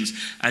transitions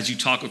as you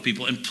talk with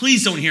people. And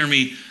please don't hear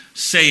me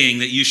saying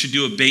that you should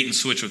do a bait and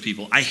switch with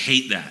people. I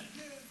hate that.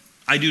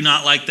 I do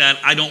not like that.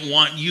 I don't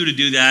want you to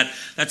do that.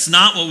 That's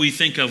not what we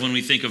think of when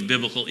we think of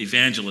biblical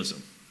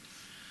evangelism.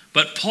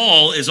 But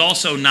Paul is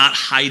also not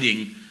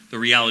hiding the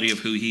reality of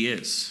who he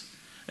is.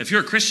 If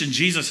you're a Christian,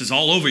 Jesus is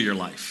all over your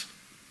life,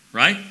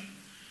 right?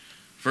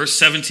 Verse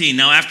 17,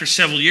 now after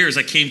several years,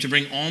 I came to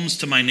bring alms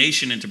to my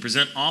nation and to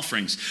present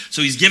offerings.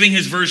 So he's giving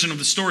his version of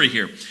the story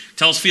here.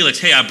 Tells Felix,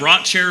 hey, I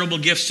brought charitable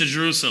gifts to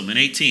Jerusalem in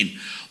 18.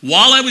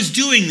 While I was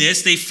doing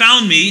this, they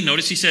found me,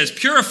 notice he says,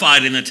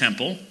 purified in the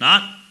temple,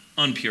 not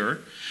unpure,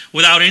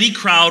 without any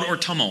crowd or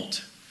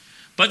tumult.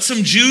 But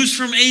some Jews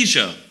from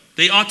Asia,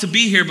 they ought to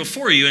be here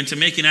before you and to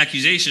make an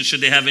accusation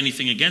should they have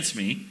anything against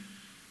me.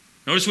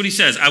 Notice what he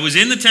says. I was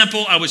in the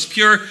temple. I was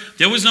pure.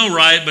 There was no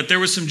riot, but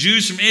there were some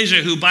Jews from Asia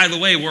who, by the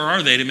way, where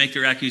are they to make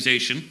their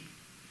accusation?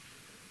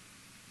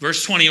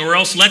 Verse 20, or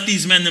else let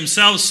these men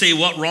themselves say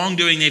what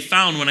wrongdoing they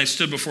found when I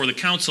stood before the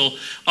council.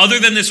 Other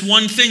than this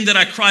one thing that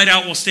I cried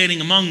out while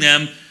standing among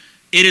them,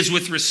 it is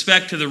with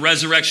respect to the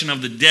resurrection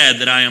of the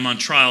dead that I am on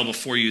trial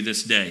before you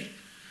this day.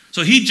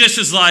 So he just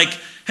is like,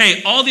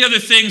 hey, all the other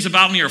things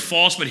about me are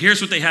false, but here's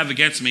what they have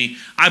against me.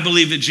 I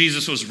believe that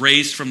Jesus was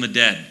raised from the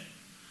dead.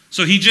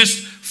 So he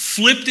just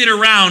flipped it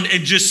around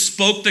and just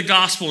spoke the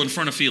gospel in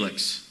front of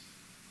Felix.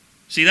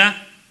 See that?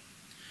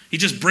 He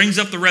just brings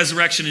up the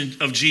resurrection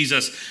of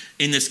Jesus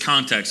in this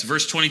context.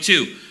 Verse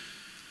 22.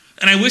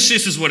 And I wish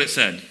this is what it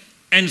said.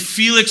 And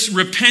Felix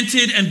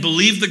repented and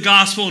believed the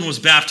gospel and was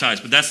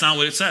baptized. But that's not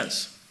what it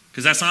says,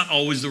 because that's not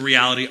always the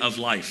reality of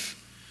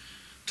life.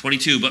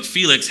 22. But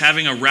Felix,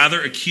 having a rather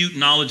acute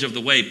knowledge of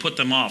the way, put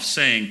them off,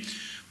 saying,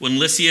 when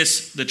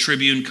Lysias the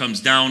tribune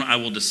comes down, I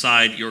will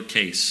decide your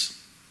case.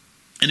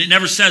 And it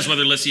never says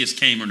whether Lysias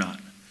came or not.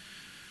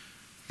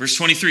 Verse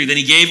 23, then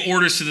he gave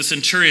orders to the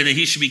centurion that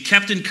he should be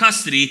kept in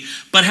custody,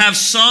 but have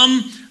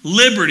some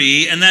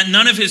liberty, and that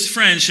none of his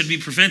friends should be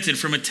prevented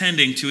from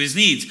attending to his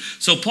needs.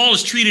 So Paul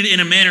is treated in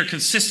a manner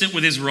consistent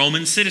with his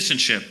Roman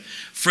citizenship.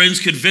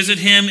 Friends could visit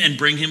him and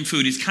bring him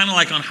food. He's kind of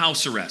like on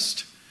house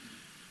arrest.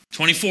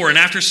 24, and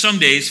after some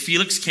days,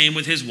 Felix came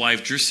with his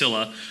wife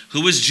Drusilla,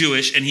 who was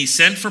Jewish, and he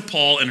sent for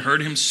Paul and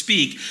heard him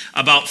speak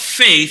about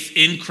faith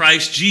in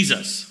Christ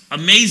Jesus.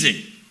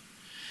 Amazing.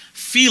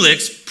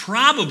 Felix,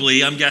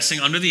 probably, I'm guessing,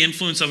 under the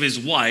influence of his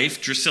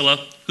wife, Drusilla,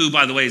 who,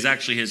 by the way, is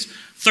actually his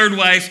third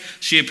wife.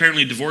 She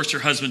apparently divorced her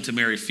husband to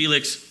marry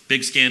Felix.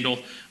 Big scandal,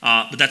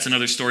 but that's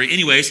another story.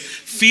 Anyways,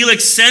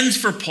 Felix sends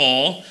for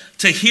Paul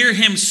to hear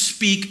him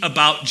speak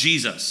about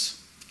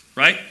Jesus,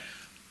 right?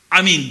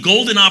 I mean,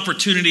 golden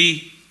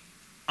opportunity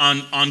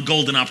on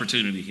golden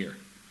opportunity here.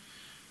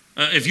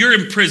 If you're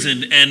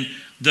imprisoned and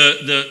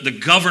the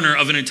governor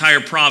of an entire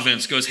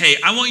province goes, hey,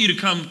 I want you to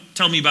come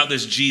tell me about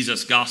this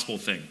Jesus gospel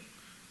thing.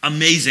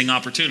 Amazing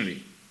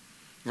opportunity.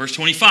 Verse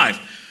 25.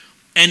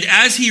 And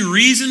as he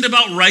reasoned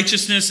about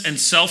righteousness and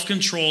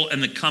self-control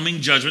and the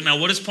coming judgment. Now,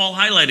 what is Paul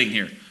highlighting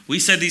here? We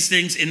said these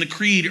things in the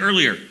creed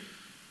earlier.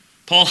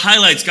 Paul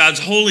highlights God's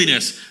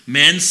holiness,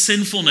 man's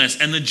sinfulness,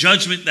 and the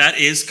judgment that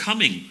is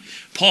coming.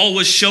 Paul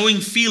was showing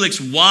Felix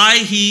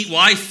why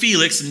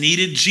Felix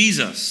needed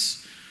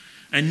Jesus.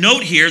 And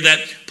note here that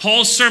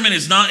Paul's sermon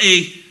is not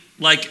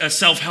like a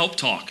self-help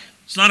talk.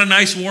 It's not a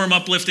nice, warm,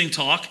 uplifting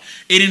talk.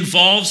 It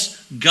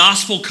involves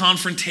gospel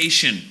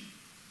confrontation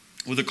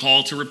with a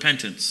call to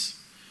repentance.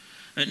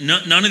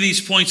 None of these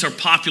points are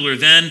popular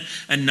then,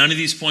 and none of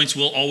these points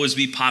will always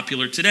be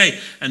popular today.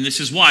 And this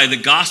is why the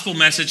gospel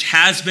message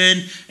has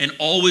been and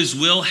always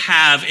will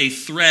have a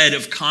thread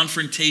of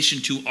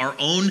confrontation to our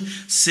own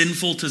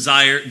sinful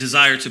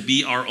desire to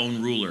be our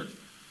own ruler.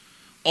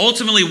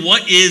 Ultimately,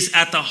 what is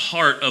at the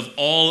heart of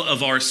all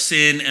of our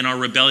sin and our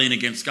rebellion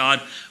against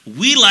God?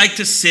 We like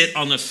to sit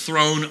on the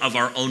throne of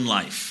our own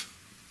life.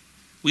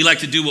 We like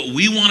to do what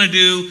we want to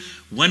do,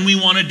 when we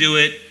want to do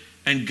it.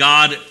 And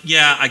God,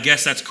 yeah, I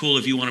guess that's cool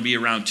if you want to be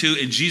around too.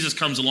 And Jesus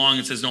comes along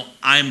and says, no,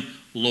 I'm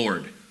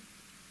Lord.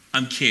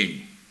 I'm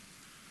King.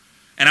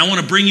 And I want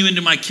to bring you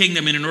into my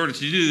kingdom. And in order to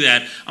do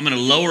that, I'm going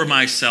to lower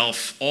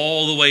myself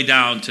all the way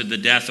down to the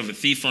death of a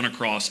thief on a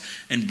cross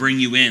and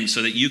bring you in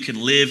so that you can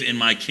live in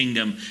my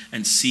kingdom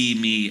and see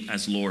me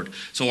as Lord.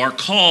 So our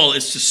call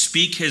is to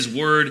speak his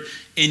word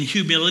in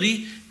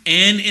humility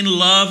and in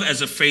love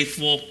as a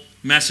faithful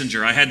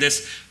messenger. I had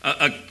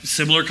a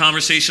similar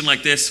conversation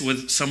like this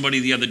with somebody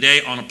the other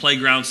day on a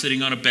playground,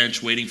 sitting on a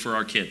bench waiting for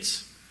our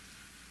kids.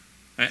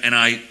 And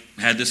I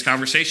had this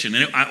conversation,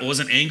 and I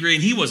wasn't angry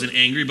and he wasn't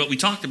angry, but we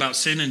talked about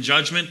sin and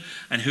judgment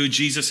and who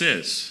Jesus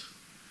is.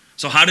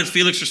 So how did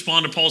Felix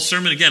respond to Paul's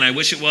sermon? Again, I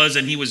wish it was,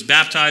 and he was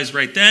baptized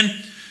right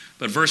then.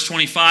 But verse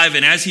 25,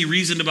 and as he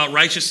reasoned about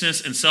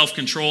righteousness and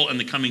self-control and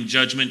the coming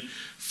judgment,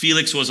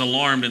 Felix was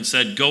alarmed and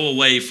said, go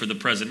away for the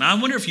present. Now,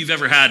 I wonder if you've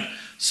ever had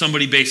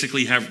somebody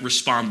basically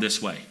respond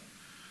this way.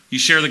 You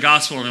share the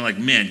gospel and they're like,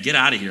 man, get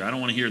out of here. I don't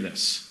want to hear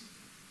this.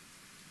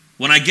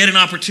 When I get an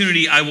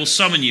opportunity, I will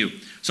summon you.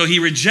 So he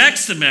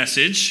rejects the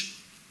message,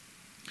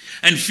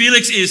 and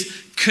Felix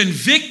is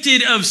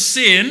convicted of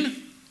sin,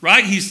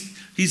 right?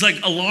 He's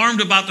like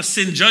alarmed about the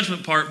sin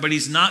judgment part, but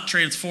he's not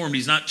transformed.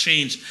 He's not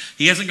changed.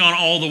 He hasn't gone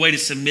all the way to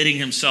submitting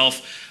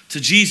himself to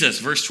Jesus.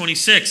 Verse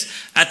 26,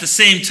 at the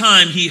same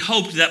time, he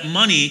hoped that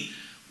money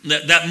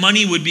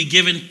would be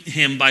given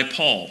him by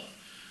Paul.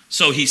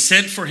 So he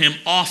sent for him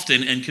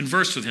often and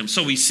conversed with him.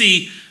 So we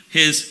see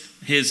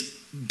his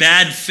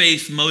bad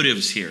faith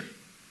motives here.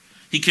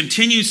 He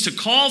continues to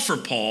call for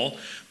Paul,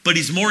 but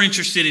he's more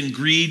interested in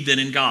greed than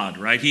in God,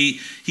 right?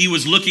 He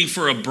was looking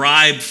for a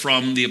bribe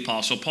from the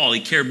Apostle Paul.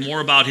 He cared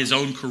more about his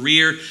own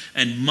career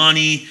and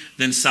money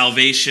than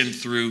salvation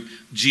through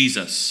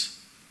Jesus.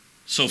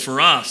 So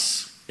for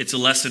us, it's a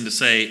lesson to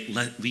say,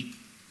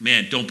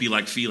 don't be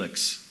like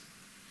Felix.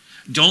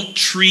 Don't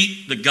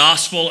treat the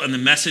gospel and the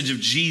message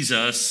of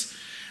Jesus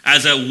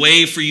as a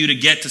way for you to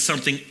get to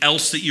something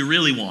else that you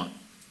really want,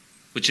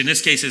 which in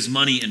this case is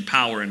money and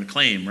power and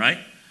acclaim, right?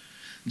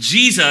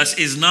 Jesus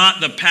is not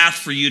the path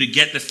for you to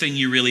get the thing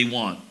you really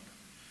want.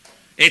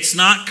 It's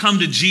not come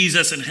to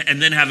Jesus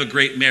and then have a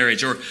great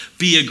marriage or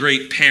be a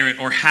great parent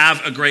or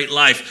have a great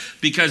life,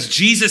 because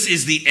Jesus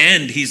is the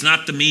end. He's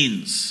not the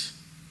means.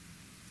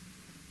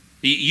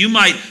 You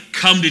might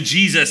come to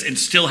Jesus and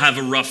still have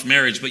a rough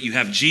marriage, but you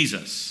have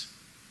Jesus.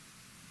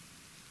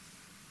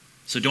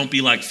 So don't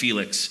be like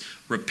Felix.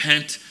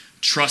 Repent,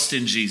 trust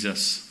in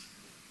Jesus.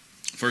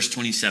 Verse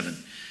 27.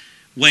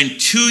 When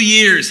 2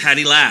 years had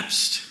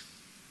elapsed,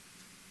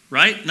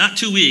 right? Not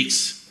 2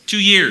 weeks, 2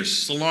 years.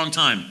 It's a long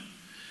time.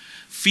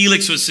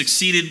 Felix was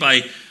succeeded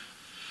by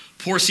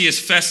Porcius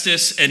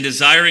Festus, and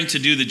desiring to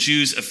do the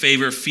Jews a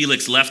favor,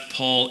 Felix left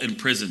Paul in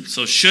prison.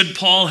 So should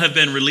Paul have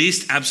been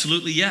released?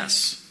 Absolutely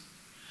yes.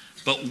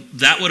 But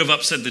that would have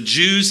upset the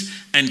Jews,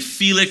 and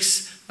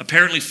Felix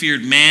apparently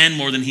feared man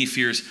more than he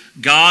fears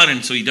God,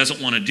 and so he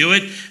doesn't want to do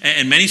it.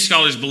 And many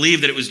scholars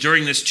believe that it was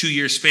during this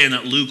 2-year span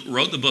that Luke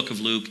wrote the book of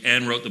Luke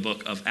and wrote the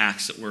book of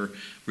Acts that we're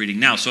reading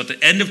now. So at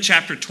the end of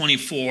chapter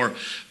 24,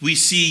 we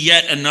see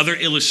yet another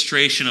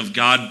illustration of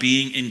God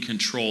being in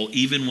control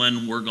even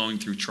when we're going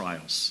through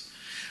trials.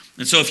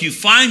 And so if you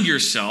find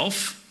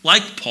yourself,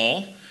 like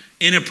Paul,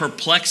 in a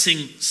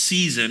perplexing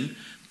season,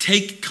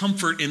 take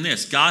comfort in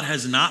this. God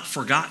has not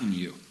forgotten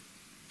you.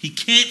 He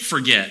can't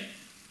forget.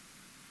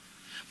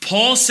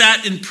 Paul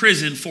sat in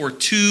prison for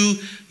 2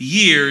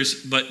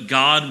 years, but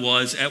God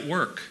was at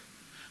work.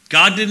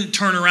 God didn't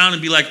turn around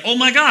and be like, oh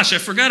my gosh, I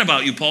forgot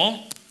about you,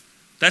 Paul.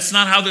 That's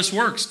not how this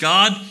works.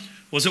 God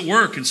was at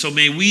work. And so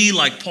may we,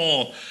 like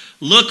Paul,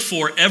 look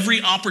for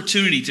every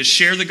opportunity to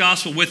share the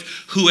gospel with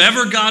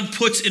whoever God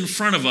puts in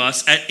front of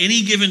us at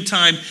any given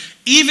time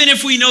even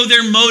if we know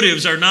their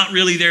motives are not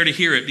really there to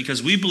hear it,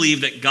 because we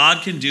believe that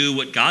God can do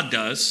what God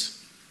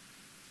does.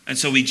 And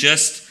so we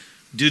just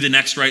do the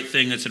next right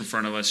thing that's in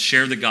front of us,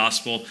 share the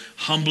gospel,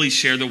 humbly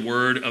share the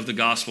word of the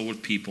gospel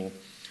with people.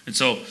 And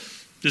so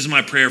this is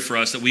my prayer for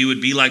us, that we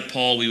would be like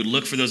Paul, we would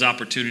look for those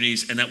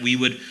opportunities, and that we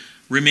would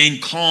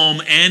remain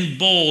calm and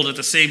bold at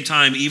the same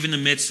time, even in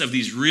the midst of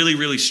these really,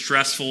 really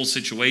stressful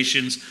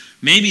situations,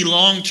 maybe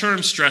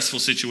long-term stressful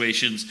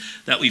situations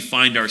that we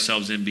find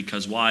ourselves in,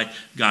 because why?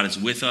 God is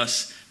with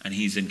us, and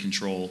he's in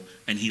control,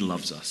 and he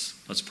loves us.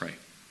 Let's pray.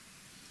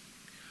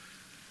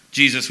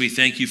 Jesus, we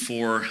thank you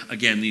for,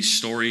 again, these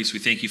stories. We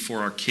thank you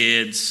for our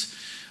kids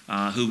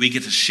who we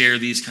get to share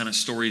these kind of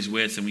stories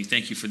with, and we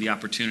thank you for the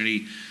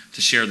opportunity to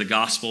share the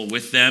gospel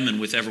with them and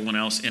with everyone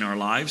else in our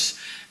lives.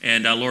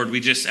 And Lord, we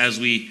just, as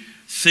we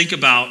think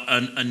about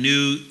a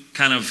new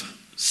kind of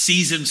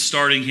season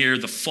starting here,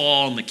 the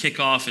fall and the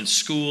kickoff and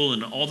school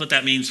and all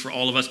that means for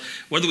all of us,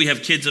 whether we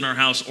have kids in our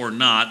house or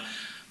not,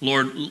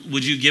 Lord,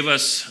 would you give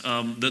us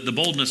the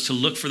boldness to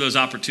look for those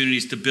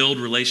opportunities to build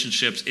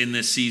relationships in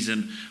this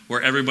season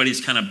where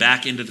everybody's kind of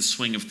back into the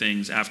swing of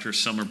things after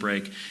summer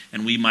break,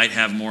 and we might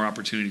have more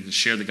opportunity to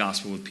share the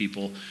gospel with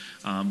people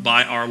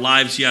by our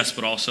lives, yes,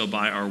 but also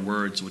by our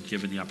words when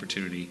given the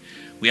opportunity.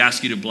 We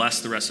ask you to bless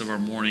the rest of our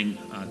morning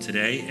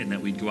today, and that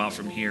we'd go out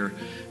from here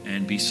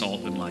and be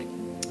salt and light.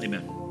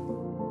 Amen.